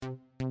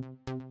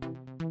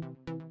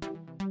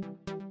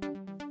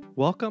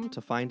Welcome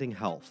to Finding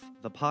Health,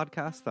 the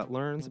podcast that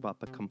learns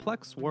about the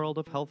complex world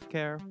of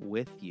healthcare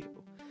with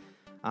you.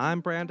 I'm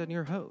Brandon,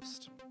 your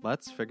host.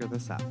 Let's figure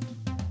this out.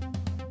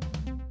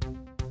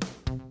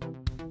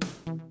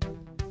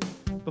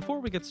 Before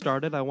we get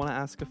started, I want to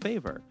ask a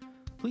favor.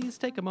 Please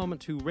take a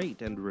moment to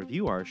rate and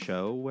review our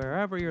show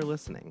wherever you're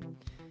listening.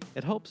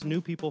 It helps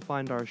new people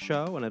find our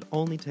show, and it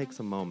only takes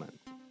a moment.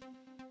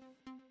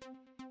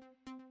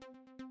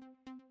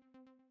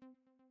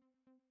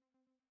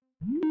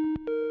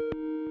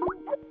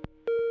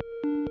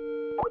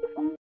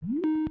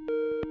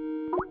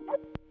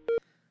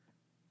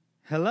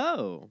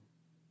 Hello.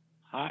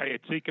 Hi,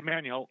 it's Zeke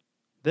Emanuel.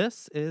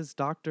 This is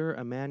Dr.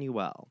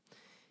 Emanuel.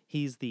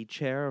 He's the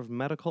chair of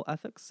medical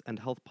ethics and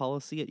health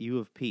policy at U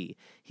of P.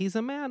 He's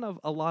a man of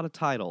a lot of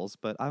titles,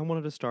 but I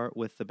wanted to start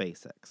with the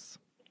basics.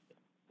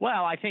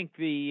 Well, I think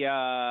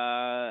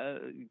to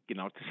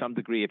some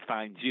degree it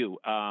finds you.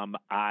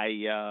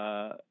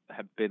 I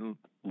have been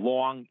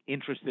long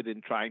interested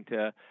in trying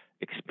to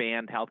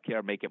expand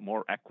healthcare, make it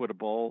more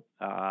equitable,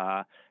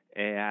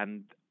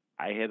 and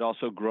I had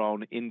also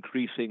grown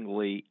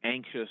increasingly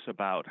anxious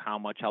about how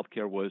much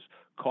healthcare was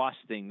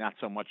costing, not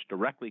so much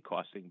directly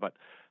costing, but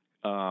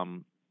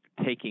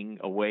taking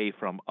away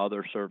from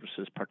other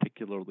services,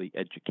 particularly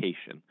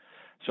education.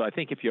 So I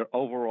think if you're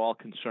overall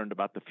concerned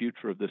about the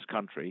future of this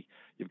country,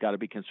 you've got to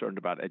be concerned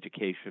about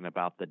education,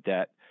 about the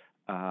debt,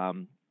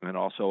 and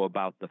also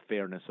about the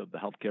fairness of the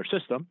healthcare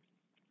system.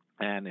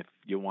 And if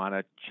you want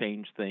to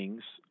change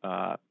things,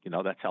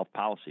 that's health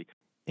policy.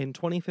 In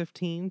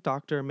 2015,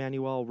 Dr.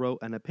 Emanuel wrote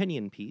an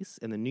opinion piece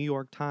in the New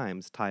York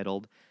Times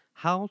titled,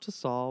 "How to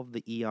Solve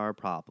the ER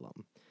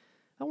Problem."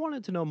 I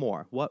wanted to know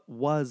more. What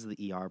was the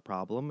ER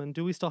problem, and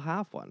do we still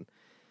have one?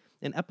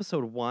 In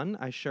episode 1,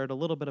 I shared a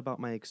little bit about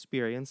my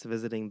experience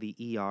visiting the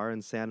ER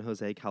in San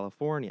Jose,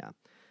 California.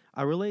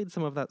 I relayed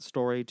some of that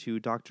story to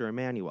Dr.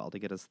 Emanuel to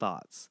get his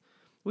thoughts.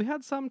 We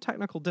had some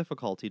technical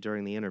difficulty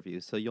during the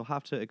interview, so you'll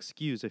have to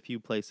excuse a few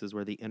places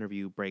where the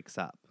interview breaks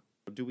up.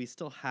 Do we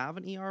still have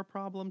an ER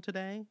problem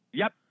today?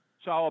 Yep.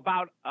 So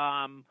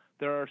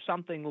there are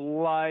something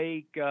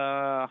like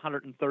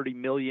 130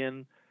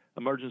 million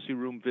emergency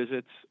room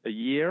visits a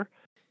year.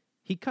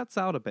 He cuts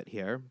out a bit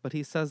here, but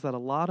he says that a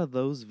lot of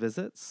those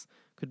visits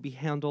could be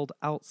handled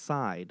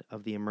outside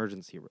of the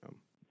emergency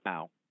room.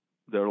 Now,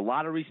 there are a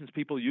lot of reasons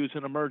people use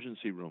an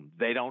emergency room.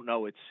 They don't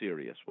know it's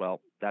serious. Well,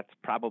 that's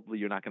probably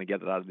you're not going to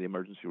get it out of the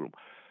emergency room.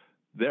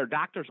 Their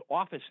doctor's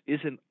office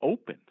isn't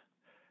open.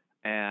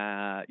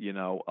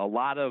 A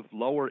lot of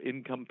lower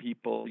income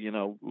people,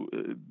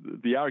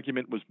 the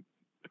argument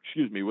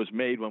was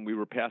made when we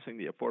were passing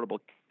the Affordable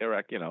Care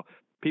Act,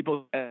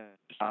 people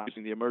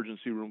using the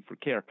emergency room for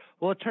care.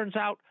 Well, it turns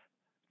out,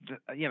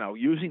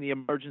 using the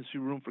emergency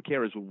room for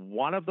care is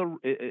one of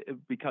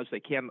because they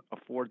can't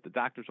afford the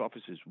doctor's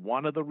office is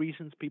one of the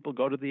reasons people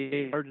go to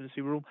the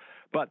emergency room.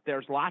 But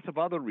there's lots of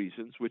other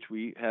reasons which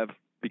we have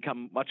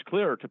become much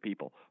clearer to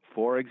people.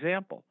 For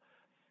example,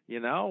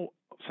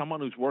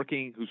 someone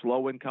who's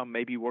low income,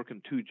 maybe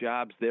working 2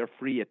 jobs, they're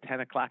free at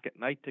 10 o'clock at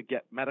night to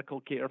get medical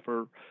care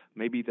for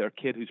maybe their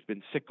kid who's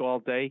been sick all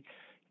day.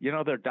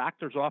 Their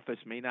doctor's office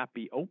may not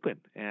be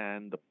open,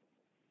 and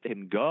they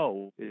can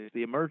go is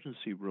the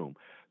emergency room.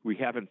 We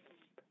haven't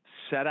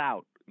set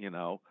out,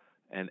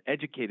 and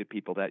educated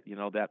people that,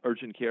 that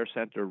urgent care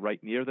center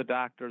right near the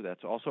doctor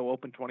that's also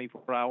open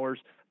 24 hours,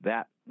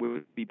 that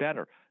would be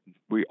better.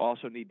 We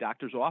also need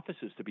doctors'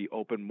 offices to be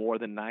open more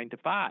than 9 to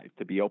 5,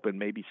 to be open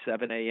maybe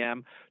 7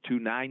 a.m. to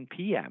 9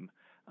 p.m.,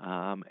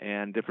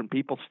 and different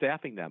people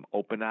staffing them,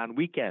 open on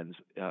weekends,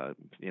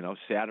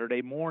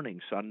 Saturday morning,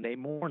 Sunday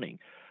morning.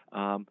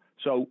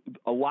 So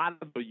a lot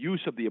of the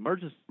use of the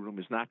emergency room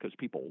is not because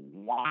people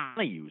want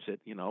to use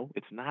it.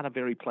 It's not a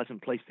very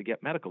pleasant place to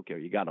get medical care.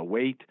 You got to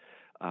wait.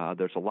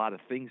 There's a lot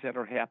of things that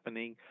are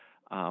happening,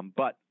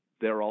 but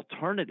there are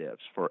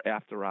alternatives for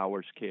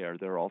after-hours care.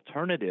 Their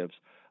alternatives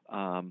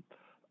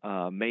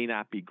may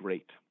not be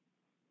great.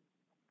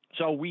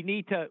 So we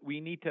need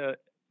to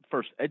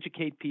first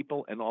educate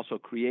people and also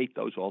create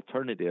those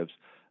alternatives,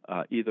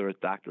 either at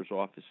doctors'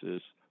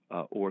 offices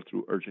or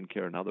through urgent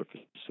care and other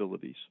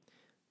facilities.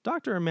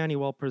 Dr.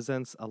 Emanuel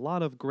presents a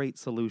lot of great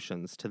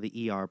solutions to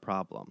the ER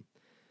problem.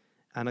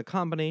 And a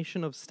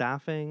combination of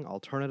staffing,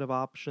 alternative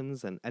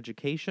options, and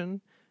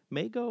education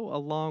may go a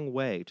long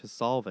way to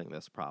solving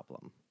this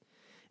problem.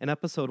 In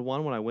episode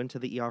 1, when I went to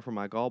the ER for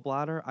my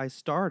gallbladder, I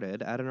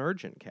started at an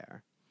urgent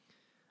care.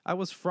 I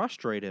was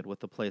frustrated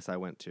with the place I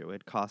went to.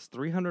 It cost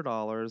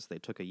 $300. They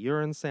took a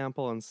urine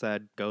sample and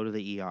said, go to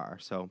the ER.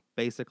 So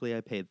basically,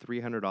 I paid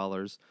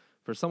 $300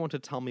 for someone to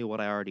tell me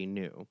what I already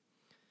knew.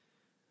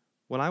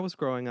 When I was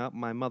growing up,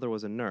 my mother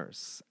was a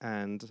nurse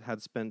and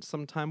had spent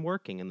some time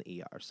working in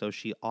the ER, so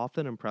she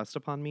often impressed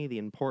upon me the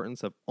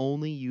importance of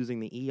only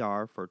using the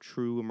ER for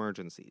true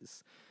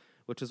emergencies,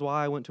 which is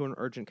why I went to an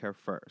urgent care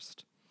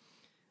first.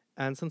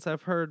 And since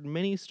I've heard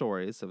many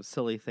stories of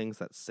silly things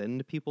that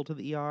send people to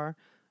the ER,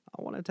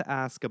 I wanted to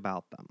ask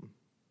about them.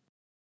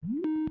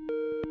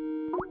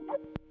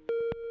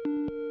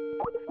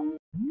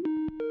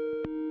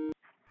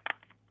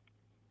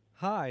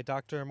 Hi,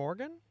 Dr.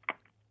 Morgan?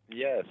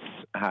 Yes.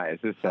 Hi, is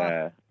this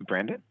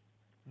Brandon?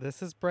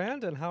 This is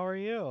Brandon. How are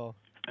you?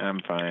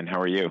 I'm fine.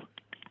 How are you?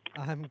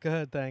 I'm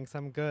good, thanks.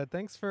 I'm good.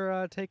 Thanks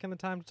for taking the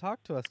time to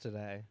talk to us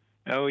today.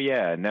 Oh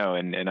yeah, no,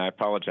 and I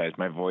apologize.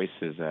 My voice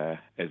is a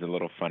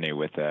little funny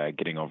with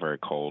getting over a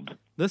cold.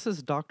 This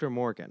is Dr.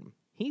 Morgan.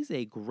 He's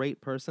a great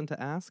person to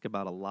ask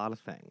about a lot of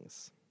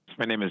things.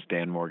 My name is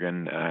Dan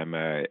Morgan. I'm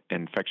an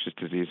infectious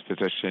disease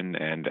physician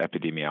and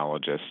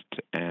epidemiologist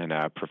and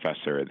a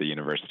professor at the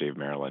University of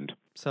Maryland.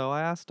 So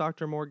I asked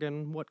Dr.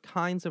 Morgan what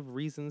kinds of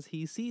reasons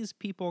he sees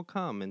people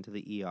come into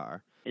the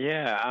ER.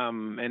 Yeah,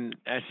 and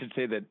I should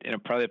say that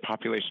probably the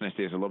population I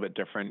see is a little bit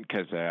different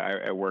because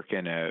I work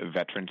in a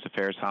Veterans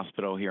Affairs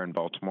hospital here in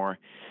Baltimore.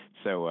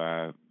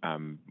 So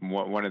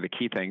one of the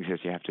key things is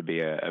you have to be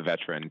a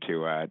veteran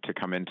to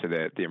come into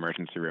the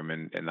emergency room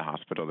in the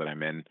hospital that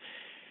I'm in.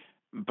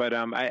 But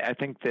I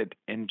think that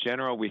in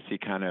general we see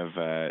kind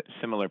of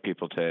similar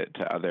people to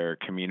other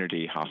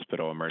community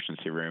hospital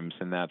emergency rooms,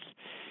 and that's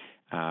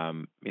a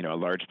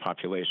large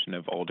population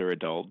of older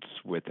adults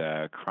with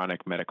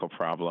chronic medical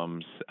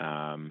problems,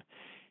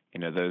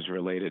 those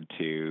related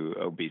to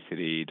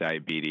obesity,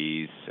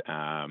 diabetes,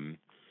 a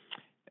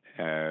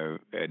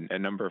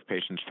number of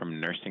patients from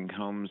nursing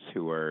homes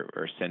who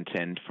are sent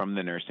in from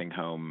the nursing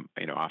home,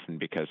 often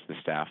because the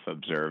staff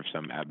observe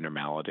some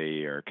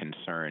abnormality or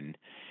concern,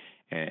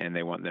 and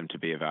they want them to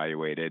be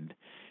evaluated.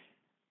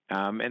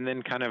 And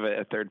then kind of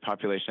a third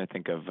population, I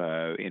think, of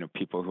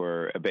people who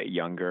are a bit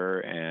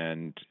younger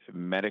and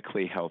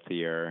medically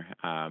healthier,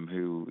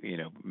 who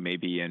may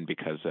be in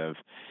because of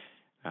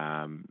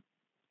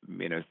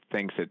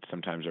things that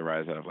sometimes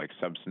arise out of like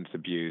substance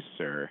abuse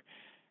or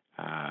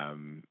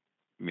kind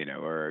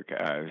of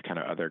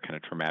other kind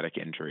of traumatic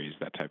injuries,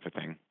 that type of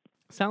thing.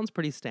 Sounds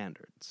pretty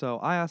standard. So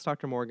I asked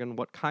Dr. Morgan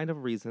what kind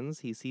of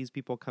reasons he sees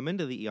people come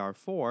into the ER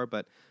for,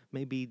 but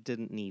maybe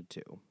didn't need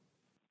to.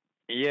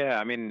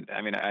 Yeah, I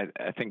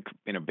think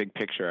big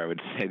picture, I would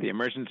say the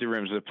emergency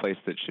room is a place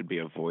that should be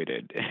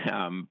avoided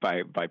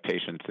by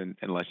patients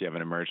unless you have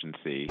an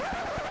emergency.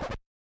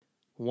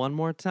 One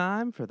more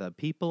time for the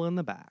people in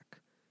the back.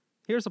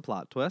 Here's a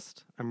plot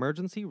twist.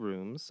 Emergency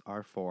rooms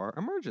are for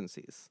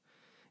emergencies.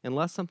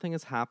 Unless something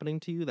is happening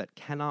to you that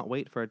cannot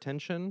wait for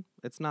attention,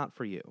 it's not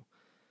for you.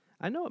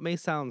 I know it may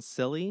sound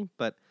silly,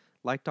 but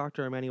like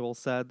Dr. Emanuel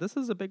said, this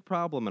is a big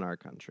problem in our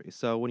country.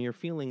 So when you're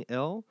feeling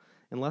ill,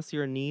 unless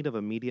you're in need of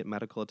immediate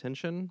medical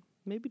attention,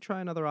 maybe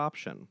try another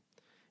option.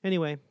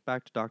 Anyway,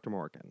 back to Dr.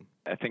 Morgan.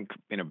 I think,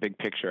 big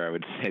picture, I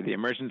would say the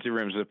emergency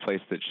room is a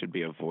place that should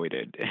be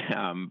avoided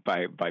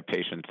by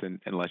patients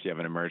unless you have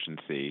an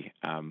emergency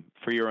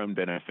for your own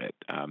benefit.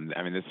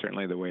 That's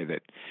certainly the way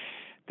that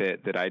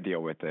I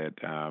deal with it,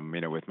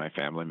 with my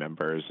family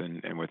members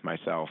and with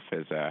myself.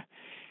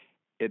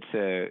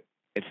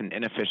 It's an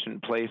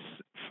inefficient place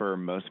for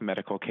most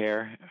medical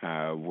care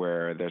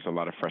where there's a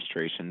lot of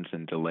frustrations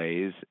and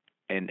delays,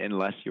 and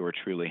unless you are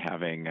truly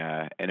having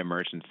an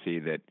emergency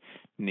that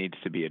needs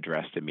to be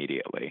addressed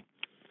immediately.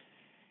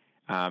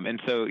 And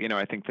so,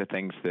 I think the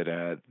things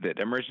that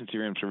emergency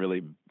rooms are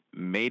really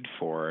made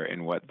for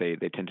and what they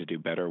tend to do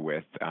better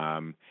with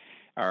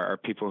are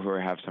people who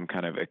have some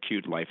kind of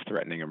acute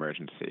life-threatening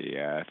emergency.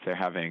 If they're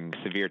having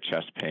severe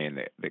chest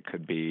pain that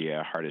could be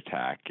a heart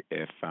attack,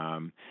 if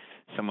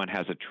someone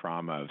has a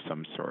trauma of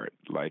some sort,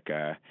 like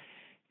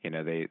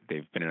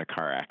they've been in a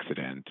car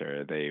accident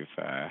or they've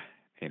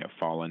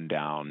fallen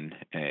down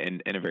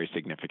in a very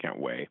significant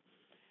way.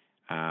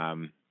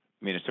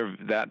 Sort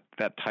of that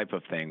type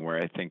of thing where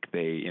I think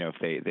if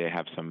they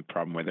have some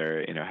problem where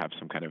they have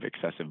some kind of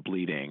excessive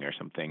bleeding or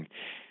something.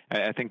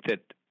 I think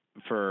that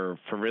for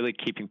really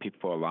keeping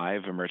people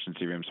alive,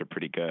 emergency rooms are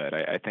pretty good.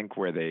 I think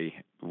where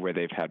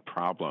they've had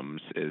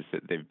problems is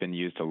that they've been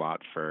used a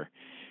lot for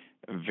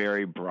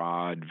very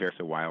broad, very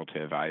while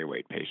to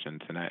evaluate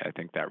patients, and I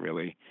think that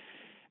really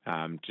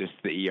just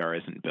the ER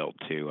isn't built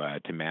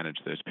to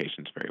manage those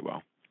patients very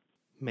well.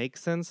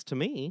 Makes sense to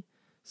me.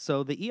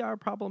 So the ER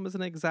problem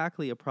isn't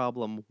exactly a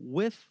problem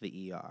with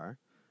the ER,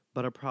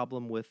 but a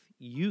problem with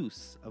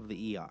use of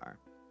the ER.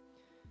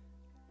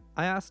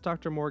 I asked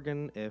Dr.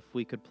 Morgan if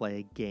we could play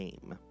a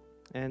game,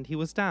 and he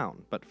was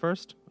down, but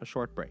first, a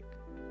short break.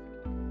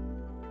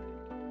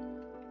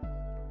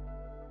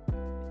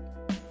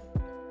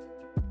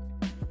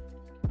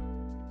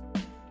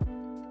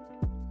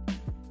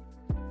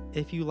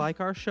 If you like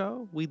our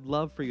show, we'd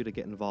love for you to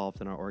get involved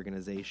in our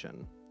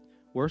organization.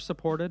 We're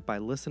supported by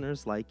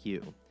listeners like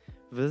you.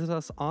 Visit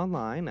us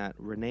online at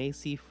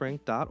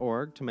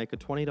reneecfrink.org to make a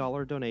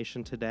 $20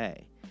 donation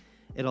today.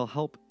 It'll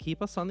help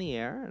keep us on the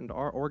air and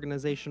our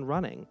organization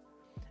running.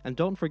 And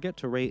don't forget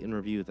to rate and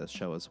review this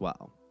show as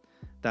well.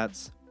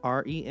 That's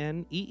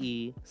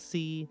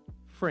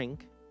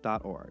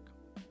reneecfrink.org.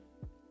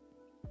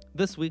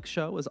 This week's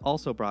show is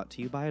also brought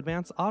to you by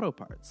Advance Auto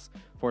Parts.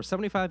 For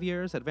 75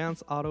 years,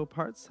 Advance Auto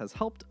Parts has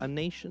helped a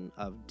nation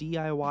of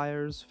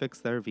DIYers fix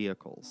their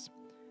vehicles.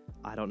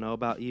 I don't know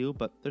about you,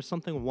 but there's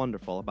something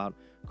wonderful about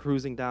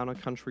cruising down a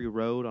country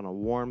road on a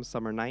warm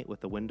summer night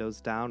with the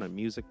windows down and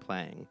music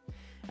playing.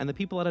 And the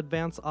people at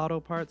Advance Auto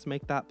Parts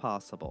make that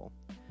possible.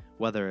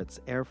 Whether it's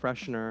air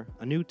freshener,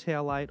 a new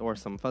taillight, or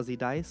some fuzzy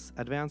dice,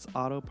 Advance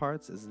Auto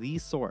Parts is the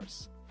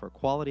source for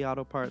quality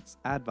auto parts,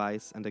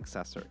 advice, and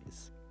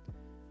accessories.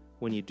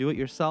 When you do it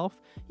yourself,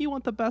 you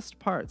want the best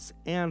parts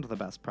and the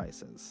best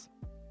prices.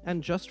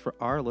 And just for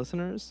our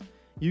listeners,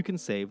 you can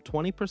save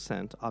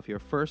 20% off your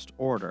first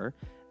order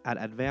at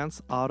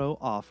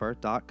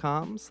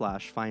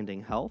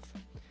advanceautooffer.com/findinghealth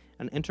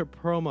and enter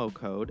promo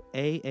code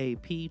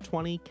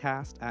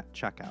AAP20CAST at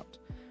checkout.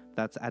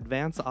 That's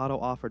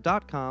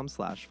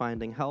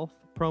advanceautooffer.com/findinghealth,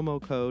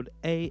 promo code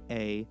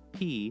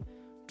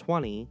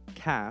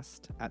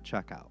AAP20CAST at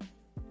checkout.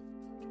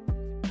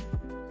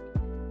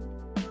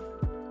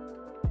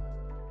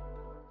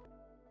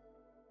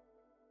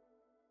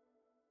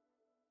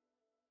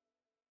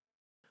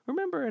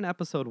 Remember in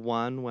episode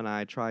 1 when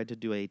I tried to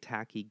do a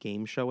tacky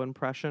game show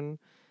impression?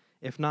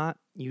 If not,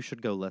 you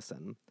should go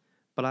listen.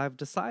 But I've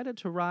decided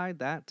to ride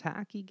that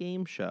tacky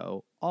game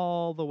show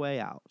all the way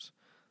out.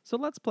 So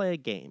let's play a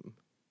game.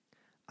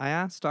 I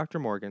asked Dr.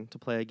 Morgan to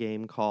play a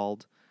game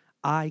called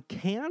I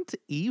Can't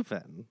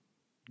Even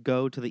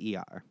Go to the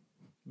ER.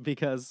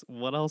 Because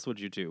what else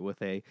would you do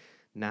with a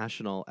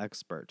national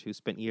expert who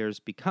spent years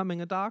becoming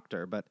a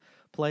doctor but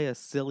play a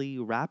silly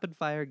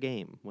rapid-fire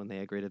game when they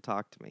agree to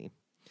talk to me?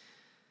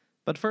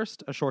 But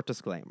first, a short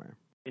disclaimer.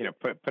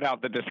 Put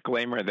out the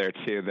disclaimer there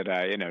too that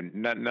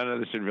none of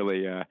this should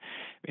really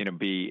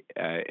be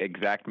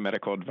exact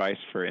medical advice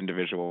for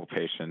individual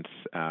patients.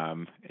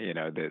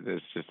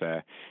 There's just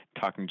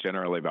talking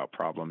generally about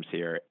problems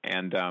here,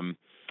 and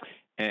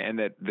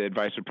that the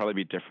advice would probably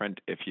be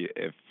different if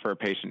for a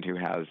patient who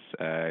has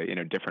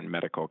different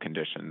medical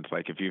conditions.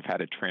 Like if you've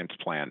had a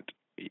transplant,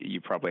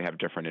 you probably have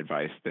different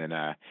advice than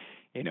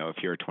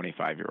if you're a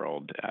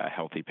 25-year-old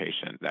healthy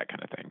patient, that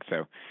kind of thing.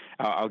 So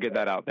I'll get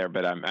that out there,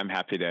 but I'm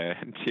happy to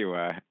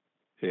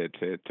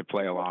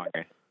play along.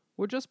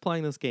 We're just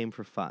playing this game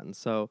for fun,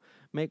 so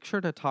make sure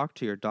to talk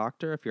to your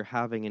doctor if you're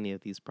having any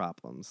of these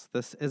problems.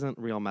 This isn't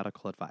real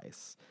medical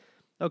advice.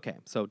 Okay,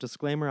 so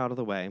disclaimer out of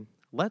the way.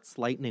 Let's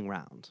lightning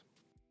round.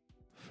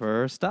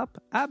 First up,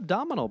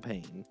 abdominal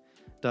pain.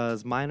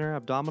 Does minor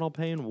abdominal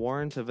pain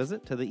warrant a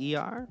visit to the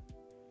ER?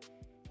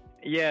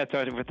 Yeah,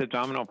 so with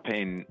abdominal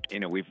pain,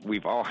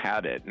 we've all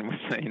had it, and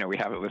we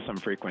have it with some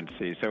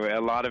frequency. So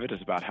a lot of it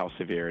is about how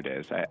severe it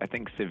is. I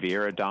think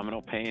severe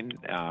abdominal pain,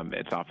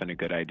 it's often a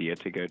good idea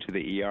to go to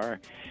the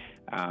ER,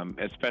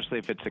 especially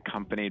if it's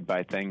accompanied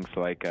by things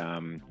like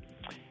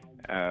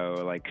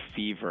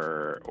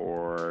fever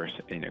or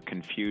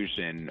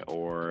confusion,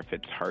 or if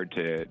it's hard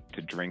to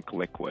drink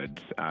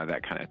liquids,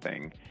 that kind of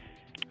thing.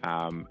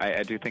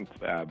 I do think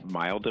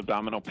mild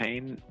abdominal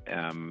pain,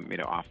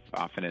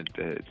 often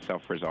it's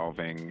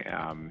self-resolving,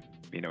 and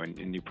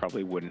you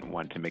probably wouldn't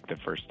want to make the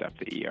first step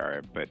to the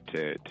ER, but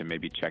to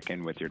maybe check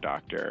in with your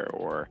doctor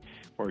or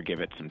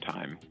give it some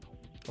time.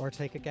 Or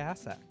take a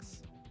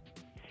Gas-X.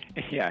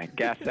 Yeah,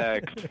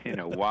 Gas-X,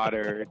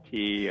 water,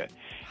 tea.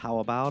 How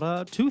about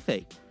a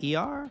toothache?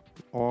 ER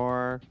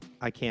or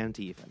I can't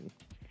even?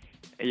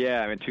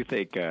 Yeah,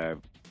 toothache.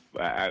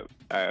 I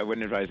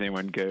wouldn't advise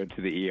anyone go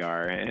to the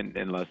ER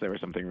unless there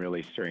was something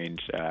really strange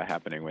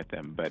happening with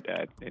them. But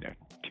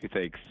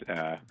toothaches,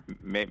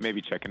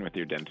 maybe check in with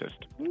your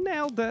dentist.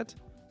 Nailed it.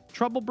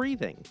 Trouble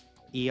breathing.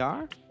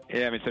 ER?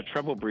 Yeah, so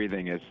trouble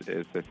breathing is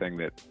the thing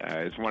that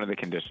is one of the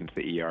conditions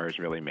the ER is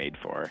really made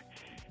for.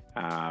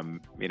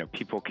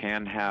 People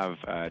can have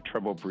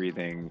trouble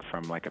breathing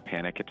from like a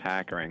panic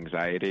attack or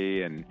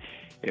anxiety, and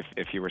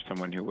if you were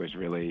someone who was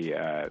really,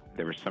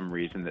 there was some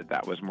reason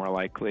that was more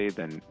likely,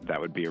 then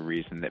that would be a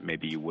reason that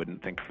maybe you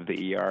wouldn't think of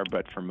the ER.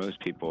 But for most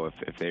people,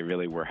 if they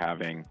really were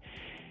having,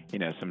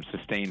 some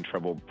sustained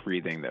trouble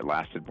breathing that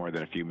lasted more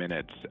than a few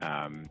minutes,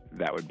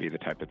 that would be the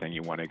type of thing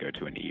you want to go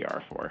to an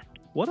ER for.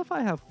 What if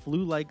I have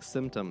flu-like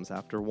symptoms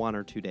after 1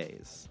 or 2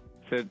 days?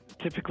 So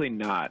typically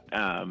not.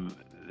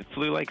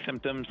 Flu-like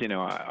symptoms,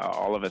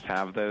 all of us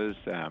have those,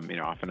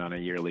 often on a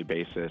yearly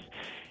basis.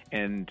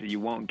 And you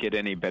won't get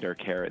any better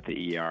care at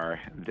the ER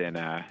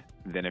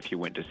than if you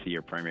went to see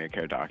your primary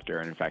care doctor.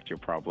 And in fact, you'll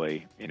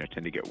probably,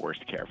 tend to get worse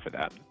care for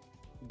that.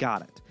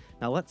 Got it.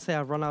 Now let's say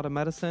I've run out of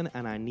medicine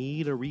and I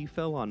need a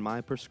refill on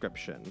my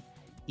prescription.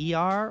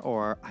 ER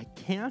or I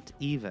can't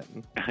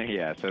even?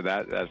 Yeah, so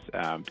that's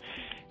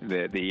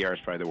the ER is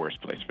probably the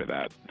worst place for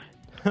that.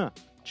 Huh.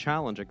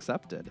 Challenge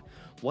accepted.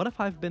 What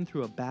if I've been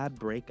through a bad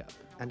breakup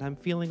and I'm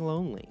feeling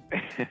lonely?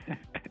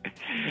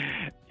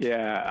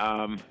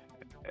 Yeah,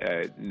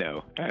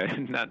 no,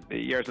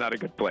 the ER is not a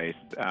good place.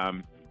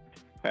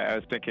 I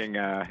was thinking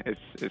it's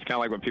kind of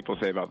like what people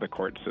say about the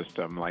court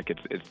system. Like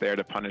it's there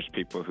to punish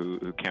people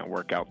who can't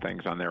work out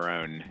things on their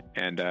own,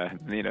 and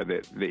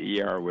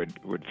the ER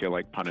would feel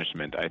like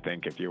punishment, I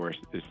think, if you were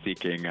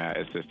seeking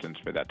assistance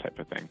for that type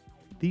of thing.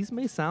 These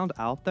may sound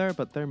out there,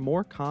 but they're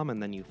more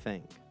common than you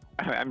think.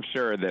 I'm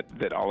sure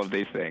that all of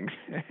these things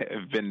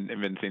have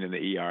been seen in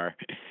the ER.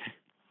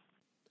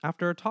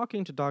 After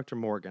talking to Dr.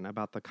 Morgan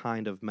about the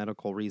kind of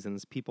medical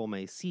reasons people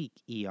may seek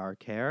ER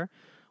care,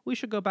 we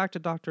should go back to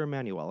Dr.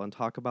 Emanuel and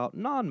talk about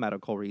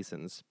non-medical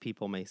reasons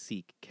people may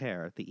seek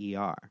care at the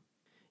ER.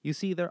 You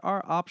see, there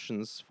are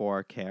options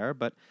for care,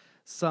 but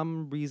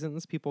some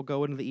reasons people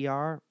go into the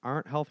ER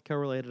aren't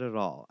healthcare related at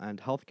all,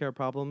 and healthcare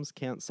problems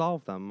can't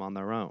solve them on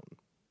their own.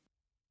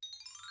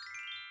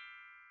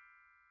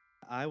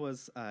 I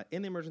was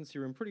in the emergency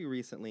room pretty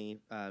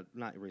recently,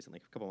 not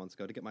recently, a couple months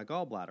ago, to get my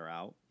gallbladder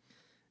out.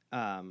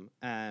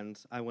 And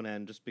I went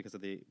in just because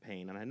of the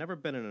pain, and I'd never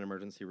been in an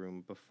emergency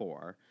room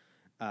before.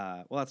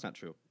 Well, that's not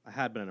true. I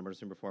had been in an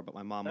emergency room before, but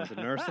my mom was a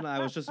nurse, and I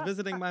was just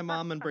visiting my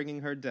mom and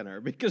bringing her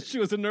dinner because she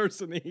was a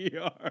nurse in the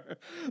ER.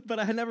 But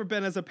I had never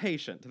been as a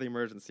patient to the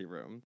emergency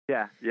room.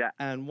 Yeah.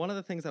 And one of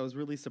the things I was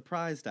really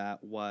surprised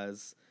at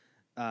was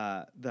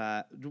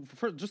that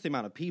just the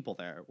amount of people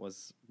there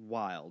was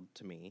wild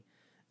to me.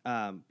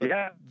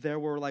 But there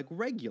were, like,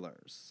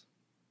 regulars.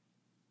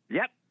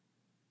 Yep.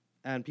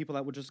 And people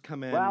that would just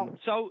come in. Well,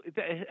 so,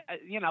 this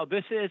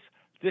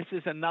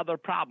is another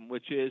problem,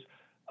 which is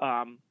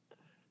our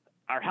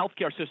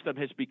healthcare system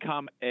has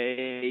become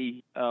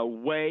a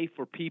way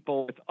for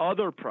people with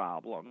other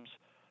problems,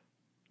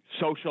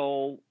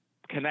 social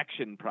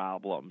connection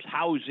problems,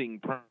 housing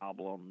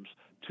problems,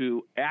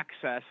 to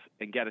access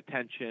and get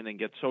attention and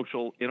get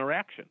social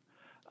interaction.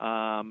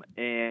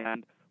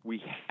 And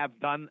we have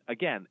done,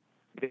 again,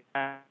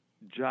 a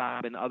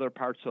job in other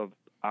parts of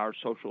our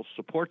social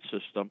support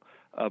system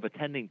of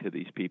attending to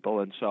these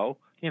people. And so,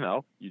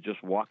 you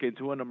just walk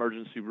into an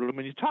emergency room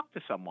and you talk to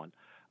someone.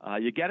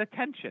 You get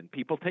attention.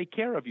 People take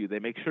care of you. They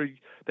make sure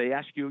they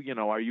ask you,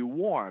 are you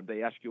warm?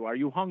 They ask you, are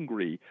you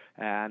hungry?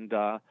 And,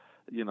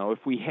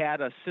 if we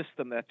had a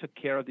system that took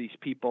care of these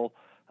people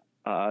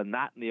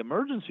not in the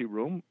emergency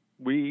room,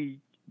 you'd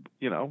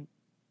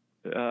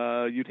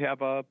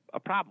have a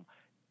problem.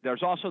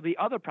 There's also the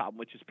other problem,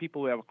 which is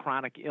people who have a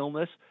chronic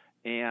illness,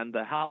 and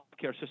the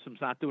healthcare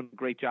system's not doing a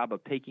great job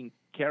of taking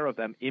care of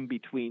them in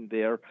between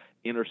their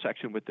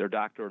intersection with their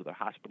doctor or their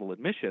hospital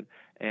admission.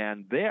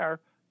 And there,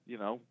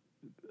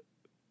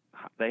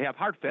 they have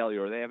heart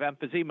failure, or they have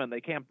emphysema, and they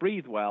can't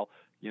breathe well,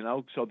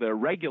 so they're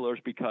regulars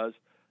because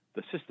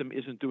the system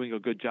isn't doing a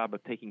good job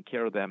of taking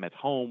care of them at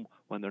home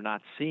when they're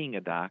not seeing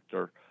a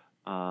doctor.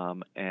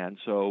 And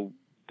so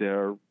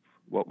they're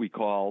what we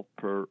call,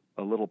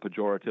 a little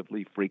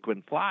pejoratively,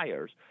 frequent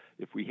flyers.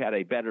 If we had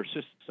a better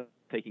system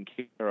taking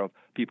care of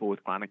people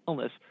with chronic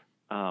illness,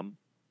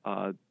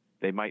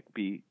 they might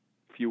be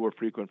fewer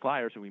frequent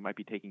flyers, and we might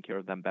be taking care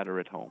of them better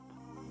at home.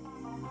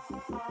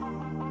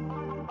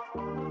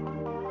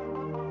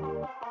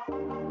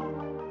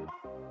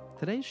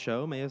 Today's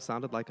show may have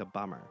sounded like a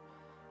bummer,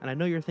 and I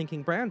know you're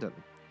thinking, Brandon,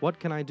 what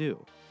can I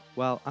do?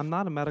 Well, I'm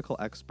not a medical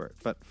expert,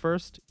 but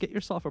first, get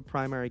yourself a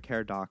primary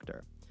care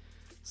doctor,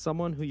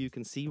 someone who you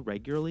can see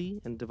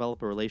regularly and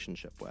develop a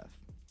relationship with.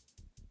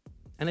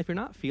 And if you're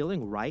not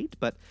feeling right,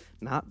 but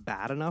not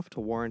bad enough to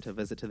warrant a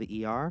visit to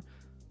the ER,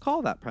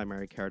 call that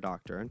primary care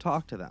doctor and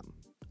talk to them.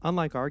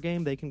 Unlike our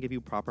game, they can give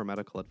you proper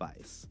medical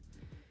advice.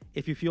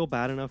 If you feel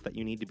bad enough that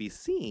you need to be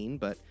seen,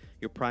 but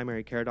your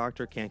primary care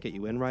doctor can't get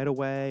you in right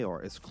away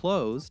or is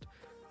closed,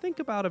 think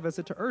about a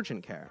visit to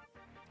urgent care.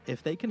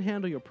 If they can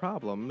handle your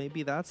problem,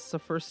 maybe that's the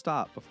first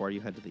stop before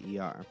you head to the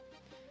ER.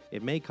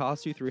 It may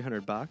cost you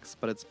 $300,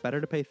 but it's better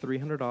to pay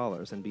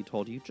 $300 and be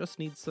told you just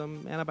need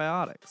some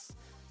antibiotics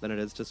than it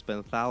is to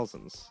spend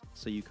thousands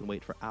so you can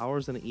wait for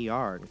hours in the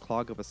ER and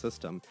clog up a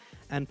system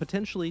and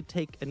potentially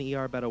take an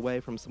ER bed away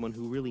from someone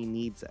who really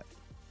needs it.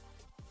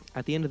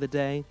 At the end of the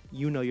day,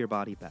 you know your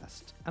body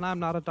best, and I'm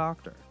not a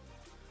doctor.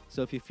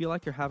 So if you feel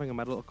like you're having a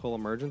medical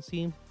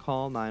emergency,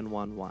 call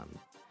 911.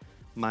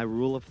 My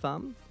rule of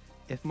thumb: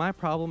 if my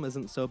problem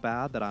isn't so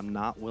bad that I'm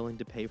not willing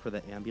to pay for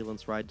the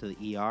ambulance ride to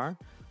the ER,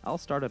 I'll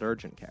start at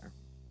urgent care.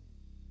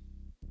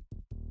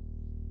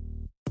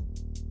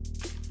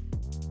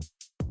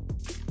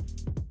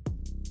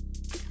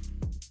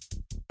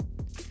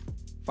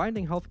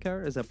 Finding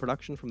Healthcare is a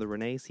production from the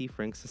Renee C.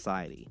 Frank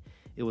Society.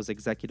 It was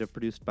executive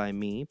produced by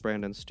me,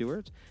 Brandon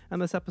Stewart,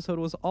 and this episode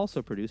was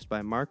also produced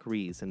by Mark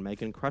Rees and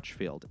Megan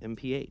Crutchfield,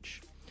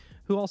 MPH,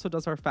 who also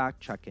does our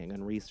fact-checking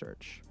and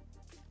research.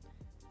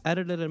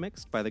 Edited and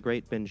mixed by the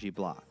great Benji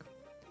Block.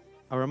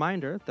 A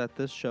reminder that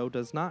this show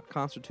does not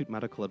constitute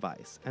medical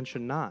advice and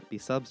should not be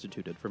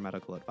substituted for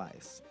medical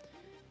advice.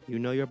 You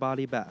know your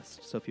body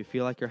best, so if you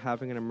feel like you're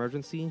having an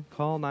emergency,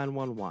 call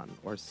 911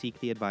 or seek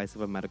the advice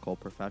of a medical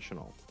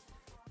professional.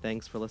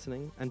 Thanks for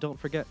listening, and don't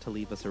forget to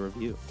leave us a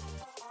review.